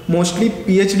ಮೋಸ್ಟ್ಲಿ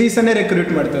PhDs ಅನ್ನೇ ರೆಕ್ರೂಟ್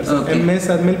ಮಾಡ್ತಾರೆ. MS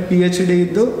ಆದ್ಮೇಲೆ PhD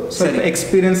ಇದ್ದು ಸ್ವಲ್ಪ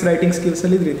ಎಕ್ಸ್ಪೀರಿಯನ್ಸ್ ರೈಟಿಂಗ್ ಸ್ಕಿಲ್ಸ್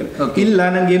ಅಲ್ಲಿ ಇದ್ರೆ, ಇಲ್ಲ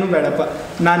ನನಗೇನು ಬೇಡಪ್ಪ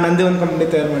ನಾನು ನಂದೇ ಒಂದು ಕಂಪ್ನಿ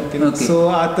ತಯಾರು ಮಾಡ್ತೀನಿ. ಸೊ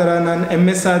ಆ ಥರ ನಾನು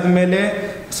MS ಆದಮೇಲೆ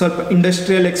ಸ್ವಲ್ಪ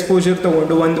ಇಂಡಸ್ಟ್ರಿಯಲ್ ಎಕ್ಸ್ಪೋಜರ್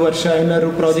ತೊಗೊಂಡು 1 ವರ್ಷ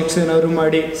ಏನಾದ್ರು ಪ್ರಾಜೆಕ್ಟ್ಸ್ ಏನಾದ್ರು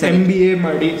ಮಾಡಿ, MBA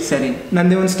ಮಾಡಿ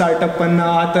ನಂದೇ ಒಂದು ಸ್ಟಾರ್ಟಪ್ ಅನ್ನ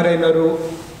ಆ ಥರ ಏನಾದ್ರು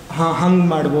ಹಂಗೆ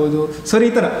ಮಾಡ್ಬೋದು. ಸೊ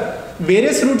ಈ ಥರ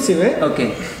ವೇರಿಯಸ್ ರೂಟ್ಸ್ ಇವೆ. Okay.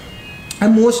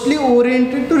 Mostly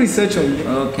oriented to research only.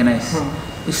 Okay, nice.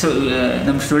 So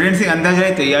ನಮ್ಮ ಸ್ಟೂಡೆಂಟ್ಸಿಗೆ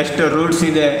ಅಂದಾಜಾಯ್ತು ಎಷ್ಟು ರೂಟ್ಸ್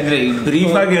ಇದೆ ಅಂದರೆ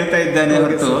ಬ್ರೀಫ್ ಆಗಿ ಹೇಳ್ತಾ ಇದ್ದಾನೆ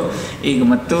ಹೊರತು ಈಗ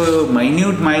ಮತ್ತು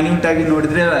ಮೈನ್ಯೂಟ್ ಆಗಿ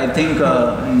ನೋಡಿದ್ರೆ ಐ ಥಿಂಕ್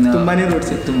ತುಂಬಾನೇ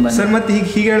ರೂಟ್ಸ್ ಇದೆ. ತುಂಬ ಸರ್ ಮತ್ತೆ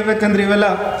ಹೀಗೆ ಹೇಳ್ಬೇಕಂದ್ರೆ ಇವೆಲ್ಲ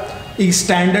ಈಗ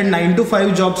ಸ್ಟ್ಯಾಂಡರ್ಡ್ 9 to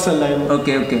 5 ಜಾಬ್ಸ್ ಅಲ್ಲ ಇವು.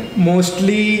 ಓಕೆ.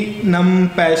 ಮೋಸ್ಟ್ಲಿ ನಮ್ಮ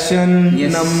ಪ್ಯಾಷನ್,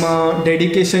 ನಮ್ಮ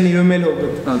ಡೆಡಿಕೇಶನ್ ಇವ ಮೇಲೆ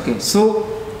ಹೋಗುತ್ತೆ. ಓಕೆ. ಸೊ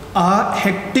ಆ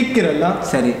ಹೆಕ್ಟಿಕ್ ಇರಲ್ಲ.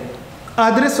 ಸರಿ.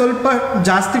 ಆದರೆ ಸ್ವಲ್ಪ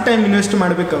ಜಾಸ್ತಿ ಟೈಮ್ ಇನ್ವೆಸ್ಟ್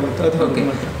ಮಾಡಬೇಕಾಗುತ್ತೆ. ಅದು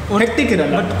ಹೆಕ್ಟಿಕ್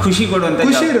ಇರಲ್ಲ, ಬಟ್ ಖುಷಿ ಕೊಡುವಂತ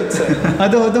ಖುಷಿ ಇರುತ್ತೆ ಸರ್.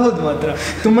 ಅದು ಹೌದು ಮಾತ್ರ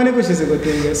ತುಂಬಾನೇ ಖುಷಿ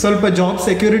ಸಿಗುತ್ತೆ. ಈಗ ಸ್ವಲ್ಪ ಜಾಬ್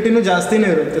ಸೆಕ್ಯೂರಿಟಿನೂ ಜಾಸ್ತಿನೇ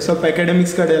ಇರುತ್ತೆ ಸ್ವಲ್ಪ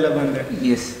ಅಕಾಡೆಮಿಕ್ಸ್ ಕಡೆ ಎಲ್ಲ ಬಂದರೆ.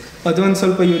 ಅದೊಂದು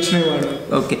ಸ್ವಲ್ಪ ಯೋಚನೆ ಮಾಡೋದು.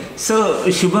 ಓಕೆ. ಸೊ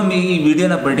ಶುಭಮ್, ಈ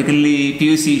ವಿಡಿಯೋನ ಪರ್ಟಿಕ್ಯುಲರ್ಲಿ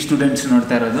PUC ಸ್ಟೂಡೆಂಟ್ಸ್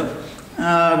ನೋಡ್ತಾ ಇರೋದು,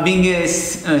 ಬೀಂಗ್ ಎ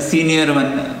ಸೀನಿಯರ್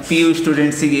PU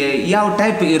ಸ್ಟೂಡೆಂಟ್ಸಿಗೆ ಯಾವ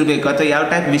ಟೈಪ್ ಇರಬೇಕು ಅಥವಾ ಯಾವ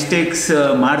ಟೈಪ್ ಮಿಸ್ಟೇಕ್ಸ್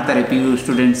ಮಾಡ್ತಾರೆ PU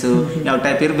ಸ್ಟೂಡೆಂಟ್ಸು, ಯಾವ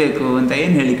ಟೈಪ್ ಇರಬೇಕು ಅಂತ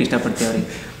ಏನು ಹೇಳಲಿಕ್ಕೆ ಇಷ್ಟಪಡ್ತೀವಿ ಅವ್ರಿಗೆ?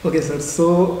 Okay sir. ಸೊ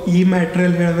ಈ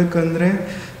ಮ್ಯಾಟ್ರಲ್ಲಿ ಹೇಳಬೇಕಂದ್ರೆ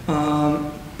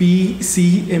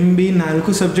PCMB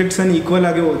 4 ಸಬ್ಜೆಕ್ಟ್ಸನ್ನು ಈಕ್ವಲ್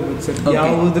ಆಗಿ ಓದ್ಬೋದು ಸರ್.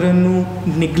 ಯಾವುದ್ರನ್ನು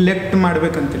ನಿಗ್ಲೆಕ್ಟ್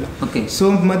ಮಾಡ್ಬೇಕಂತಿಲ್ಲ. ಸೊ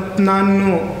ಮತ್ತು ನಾನು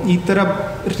ಈ ಥರ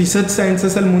ರಿಸರ್ಚ್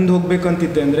ಸೈನ್ಸಸಲ್ಲಿ ಮುಂದೆ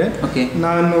ಹೋಗ್ಬೇಕಂತಿದ್ದೆ ಅಂದರೆ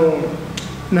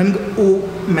ನನಗೆ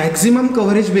ಮ್ಯಾಕ್ಸಿಮಮ್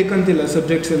ಕವರೇಜ್ ಬೇಕಂತಿಲ್ಲ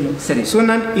ಸಬ್ಜೆಕ್ಟ್ಸನ್ನು. ಸೊ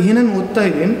ನಾನು ಏನನ್ನು ಓದ್ತಾ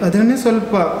ಇದ್ದೀನಿ ಅದನ್ನೇ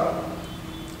ಸ್ವಲ್ಪ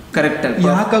ಕರೆಕ್ಟಾಗಿ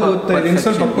ಯಾಕಾಗಿ ಓದ್ತಾ ಇದ್ದೀನಿ,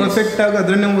 ಸ್ವಲ್ಪ ಪರ್ಫೆಕ್ಟ್ ಆಗಿ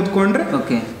ಅದನ್ನೇ ಓದ್ಕೊಂಡ್ರೆ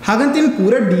ಹಾಗಂತ ಇನ್ನು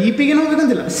ಪೂರ ಡೀಪಿಗೆ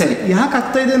ಹೋಗ್ಬೇಕಂತಿಲ್ಲ. ಸರಿ, ಯಾಕೆ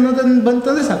ಆಗ್ತಾ ಇದೆ ಅನ್ನೋದನ್ನ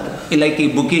ಬಂತಂದ್ರೆ ಸಾಕು. ಲೈಕ್ ಈ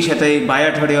ಬುಕ್ಕಿಶ್ ಅಥವಾ ಈ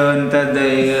ಬಾಯಾಟ್ ಹೊಡೆಯೋ ಅಂಥದ್ದು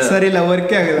ಸರಿ ಇಲ್ಲ,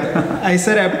 ವರ್ಕೇ ಆಗಲ್ಲ.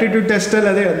 IISER ಆಪ್ಟಿಟ್ಯೂಡ್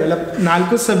ಟೆಸ್ಟಲ್ಲಿ ಅದೇ ಹೇಳಲ್ಲ,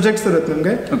 4 ಸಬ್ಜೆಕ್ಟ್ಸ್ ಇರುತ್ತೆ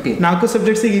ನಮಗೆ. 4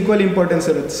 ಸಬ್ಜೆಕ್ಟ್ಸಿಗೆ ಈಕ್ವಲ್ ಇಂಪಾರ್ಟೆನ್ಸ್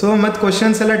ಇರುತ್ತೆ. ಸೊ ಮತ್ತು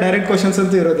ಕ್ವಶನ್ಸ್ ಎಲ್ಲ ಡೈರೆಕ್ಟ್ ಕ್ವಶನ್ಸ್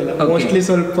ಅಂತೂ ಇರೋದಿಲ್ಲ, ಮೋಸ್ಟ್ಲಿ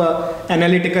ಸ್ವಲ್ಪ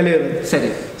ಅನಾಲಿಟಿಕಲಿ ಇರುತ್ತೆ.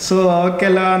 ಸರಿ, ಸೊ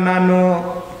ಅವಕ್ಕೆಲ್ಲ ನಾನು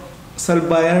ಸ್ವಲ್ಪ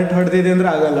ಬಯಾಟ್ ಹೊಡೆದಿದೆ ಅಂದ್ರೆ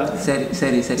ಆಗಲ್ಲ. ಸರಿ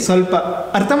ಸರಿ ಸರಿ, ಸ್ವಲ್ಪ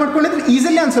ಅರ್ಥ ಮಾಡ್ಕೊಂಡಿದ್ರೆ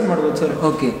ಈಸಿಲಿ ಆನ್ಸರ್ ಮಾಡ್ಬೋದು sir.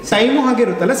 Time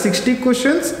ಹಾಗಿರುತ್ತಲ್ಲ, 60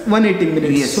 questions 180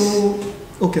 minutes. So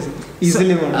okay sir,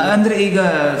 easily ಮಾಡಿ. ಅಂದರೆ ಈಗ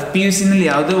PUC ನಲ್ಲಿ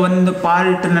ಯಾವುದೋ ಒಂದು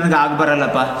ಪಾರ್ಟ್ ನನಗೆ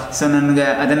ಬರಲ್ಲಪ್ಪ, ಸೊ ನನಗೆ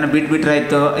ಅದನ್ನು ಬಿಟ್ಬಿಟ್ರೆ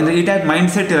ಆಯಿತು ಅಂದರೆ ಈ ಟೈಪ್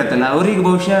ಮೈಂಡ್ ಸೆಟ್ ಇರುತ್ತಲ್ಲ, ಅವ್ರಿಗೆ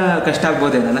ಬಹುಶಃ ಕಷ್ಟ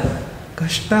ಆಗ್ಬೋದೇನಲ್ಲ?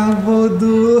 ಕಷ್ಟ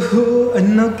ಆಗ್ಬೋದು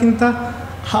ಅನ್ನೋಕ್ಕಿಂತ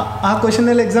ಆ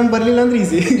ಕ್ವಶನಲ್ಲಿ ಎಕ್ಸಾಮ್ ಬರಲಿಲ್ಲ ಅಂದ್ರೆ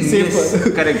ಈಸಿ, ಸೇಫ್.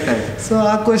 ಕರೆಕ್ಟ್. ಸೊ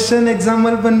ಆ ಕ್ವಶನ್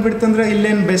ಎಕ್ಸಾಮಲ್ಲಿ ಬಂದ್ಬಿಡ್ತಂದ್ರೆ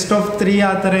ಇಲ್ಲೇನು ಬೆಸ್ಟ್ ಆಫ್ 3 ಆ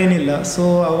ಥರ ಏನಿಲ್ಲ. ಸೊ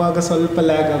ಅವಾಗ ಸ್ವಲ್ಪ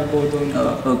ಲ್ಯಾಗ್ ಆಗ್ಬೋದು.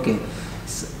 ಓಕೆ,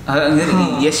 ಅಂದರೆ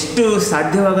ಎಷ್ಟು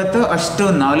ಸಾಧ್ಯವಾಗುತ್ತೋ ಅಷ್ಟು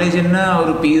ನಾಲೆಜನ್ನು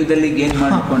ಅವರು PU ದಲ್ಲಿ ಗೇನ್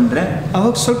ಮಾಡಿಕೊಂಡ್ರೆ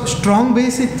ಅವಾಗ ಸ್ವಲ್ಪ ಸ್ಟ್ರಾಂಗ್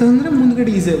ಬೇಸ್ ಇತ್ತು ಅಂದರೆ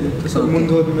ಮುಂದ್ಗಡೆ ಈಸಿ ಆಗುತ್ತೆ. ಸೊ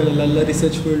ಮುಂದೆ ಹೋದ್ಮೇಲೆ ಎಲ್ಲ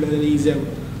ರಿಸರ್ಚ್ ಫೀಲ್ಡಲ್ಲಿ ಈಸಿ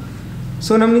ಆಗುತ್ತೆ.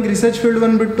 ಸೊ ನಮಗೆ ರಿಸರ್ಚ್ ಫೀಲ್ಡ್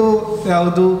ಬಂದುಬಿಟ್ಟು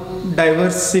ಯಾವುದು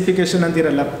ಡೈವರ್ಸಿಫಿಕೇಶನ್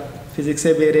ಅಂತಿರಲ್ಲ,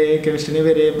 ಫಿಸಿಕ್ಸೇ ಬೇರೆ, ಕೆಮಿಸ್ಟ್ರಿನೇ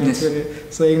ಬೇರೆ, ಮ್ಯಾಥ್ಸ್ ಬೇರೆ.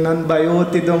 ಸೊ ಈಗ ನಾನು ಬಯೋ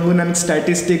ಓದ್ತಿದ್ದವಂಗು ನನಗೆ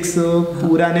ಸ್ಟ್ಯಾಟಿಸ್ಟಿಕ್ಸು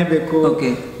ಪೂರಾನೇ ಬೇಕು.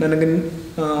 ನನಗೆ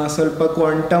ಸ್ವಲ್ಪ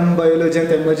ಕ್ವಾಂಟಮ್ ಬಯೋಲಜಿ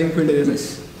ಅಂತ ಎಮರ್ಜಿಂಗ್ ಫೀಲ್ಡ್ ಇದೆ,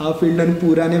 ಆ ಫೀಲ್ಡ್ ನನಗೆ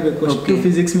ಪೂರಾನೇ ಬೇಕು. ಅಷ್ಟು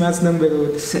ಫಿಸಿಕ್ಸ್ ಮ್ಯಾಥ್ಸ್ ನಮ್ಗೆ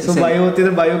ಬೇಕಾಗುತ್ತೆ. ಸೊ ಬಯೋ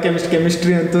ಓದ್ತಿದ್ರೆ ಬಯೋ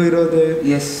ಕೆಮಿಸ್ಟ್ರಿ ಅಂತೂ ಇರೋದೆ.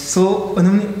 ಸೊ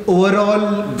ನಮ್ಗೆ over all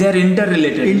they are inter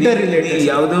related.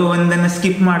 ಯಾವುದೋ ಒಂದನ್ನು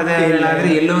ಸ್ಕಿಪ್ ಮಾಡದೆ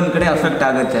ಎಲ್ಲೋ ಒಂದು ಕಡೆ ಅಫೆಕ್ಟ್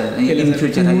ಆಗುತ್ತೆ ಇನ್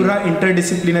ಫ್ಯೂಚರ್. ಪೂರಾ ಇಂಟರ್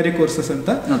ಡಿಸಿಪ್ಲಿನರಿ ಕೋರ್ಸಸ್ ಅಂತ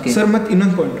ಸರ್. ಮತ್ತು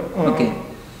ಇನ್ನೊಂದು ಪಾಯಿಂಟ್,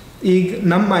 ಈಗ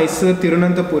ನಮ್ಮ IISER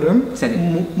ತಿರುವನಂತಪುರಂ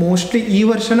ಮೋಸ್ಟ್ಲಿ ಈ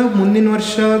ವರ್ಷನ ಮುಂದಿನ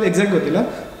ವರ್ಷ ಎಕ್ಸಾಕ್ಟ್ ಗೊತ್ತಿಲ್ಲ,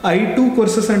 I2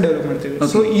 ಕೋರ್ಸಸ್ ಅನ್ನು ಡೆವಲಪ್ ಮಾಡ್ತೀವಿ.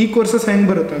 ಸೊ ಈ ಕೋರ್ಸಸ್ ಹೆಂಗೆ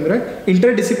ಬರುತ್ತೆ ಅಂದರೆ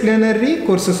ಇಂಟರ್ ಡಿಸಿಪ್ಲಿನರಿ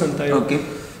ಕೋರ್ಸಸ್ ಅಂತ.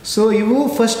 ಸೊ ಇವು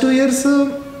ಫಸ್ಟ್ 2 years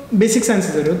ಬೇಸಿಕ್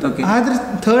ಸೈನ್ಸಸ್ ಇರುತ್ತೆ, ಆದ್ರೆ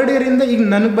 3rd year ಇಂದ ಈಗ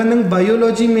ನನಗೆ ಬಂದಂಗೆ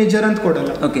ಬಯೋಲಜಿ ಮೇಜರ್ ಅಂತ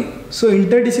ಕೊಡಲ್ಲ. ಸೊ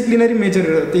ಇಂಟರ್ ಡಿಸಿಪ್ಲಿನರಿ ಮೇಜರ್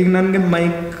ಇರುತ್ತೆ. ಈಗ ನನಗೆ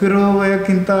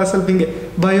ಮೈಕ್ರೋವೇವ್ಕ್ಕಿಂತ ಸ್ವಲ್ಪ ಹಿಂಗೆ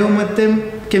ಬಯೋ ಮತ್ತು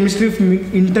ಕೆಮಿಸ್ಟ್ರಿ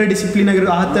ಇಂಟರ್ ಡಿಸಿಪ್ಲಿನ್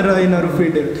ಆಗಿರೋ ಆ ಥರ ಏನಾದ್ರು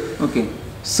ಫೀಲ್ಡ್ ಇರುತ್ತೆ.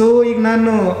 ಸೊ ಈಗ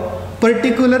ನಾನು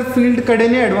ಪರ್ಟಿಕ್ಯುಲರ್ ಫೀಲ್ಡ್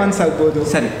ಕಡೆನೇ ಅಡ್ವಾನ್ಸ್ ಆಗ್ಬೋದು.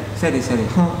 ಸರಿ ಸರಿ ಸರಿ,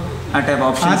 ಆ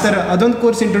ಥರ ಅದೊಂದು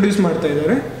ಕೋರ್ಸ್ ಇಂಟ್ರೊಡ್ಯೂಸ್ ಮಾಡ್ತಾ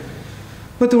ಇದ್ದಾರೆ.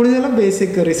 ಮತ್ತು ಉಳಿದೆಲ್ಲ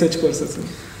basic research courses.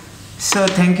 So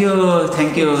thank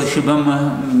you Shubham.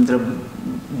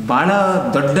 ಭಾಳ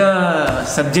ದೊಡ್ಡ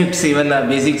ಸಬ್ಜೆಕ್ಟ್ಸ್ ಇವೆಲ್ಲ,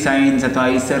 ಬೇಸಿಕ್ ಸೈನ್ಸ್ ಅಥವಾ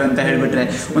IISER ಅಂತ ಹೇಳಿಬಿಟ್ರೆ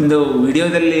ಒಂದು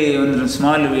ವಿಡಿಯೋದಲ್ಲಿ ಒಂದು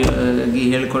ಸ್ಮಾಲ್ ಆಗಿ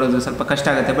ಹೇಳ್ಕೊಡೋದು ಸ್ವಲ್ಪ ಕಷ್ಟ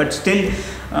ಆಗುತ್ತೆ. ಬಟ್ ಸ್ಟಿಲ್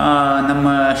ನಮ್ಮ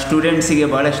ಸ್ಟೂಡೆಂಟ್ಸಿಗೆ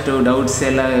ಭಾಳಷ್ಟು ಡೌಟ್ಸ್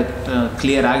ಎಲ್ಲ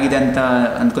ಕ್ಲಿಯರ್ ಆಗಿದೆ ಅಂತ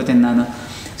ಅಂದ್ಕೋತೀನಿ ನಾನು.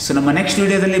 ಸೊ ನಮ್ಮ ನೆಕ್ಸ್ಟ್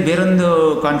ವಿಡಿಯೋದಲ್ಲಿ ಬೇರೊಂದು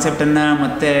ಕಾನ್ಸೆಪ್ಟನ್ನು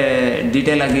ಮತ್ತೆ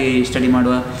ಡೀಟೇಲ್ ಆಗಿ ಸ್ಟಡಿ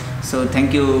ಮಾಡುವ. So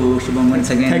thank you Shubham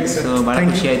once again. So ಭಾಳ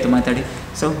ಖುಷಿ ಆಯಿತು ಮಾತಾಡಿ.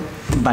 ಸೊ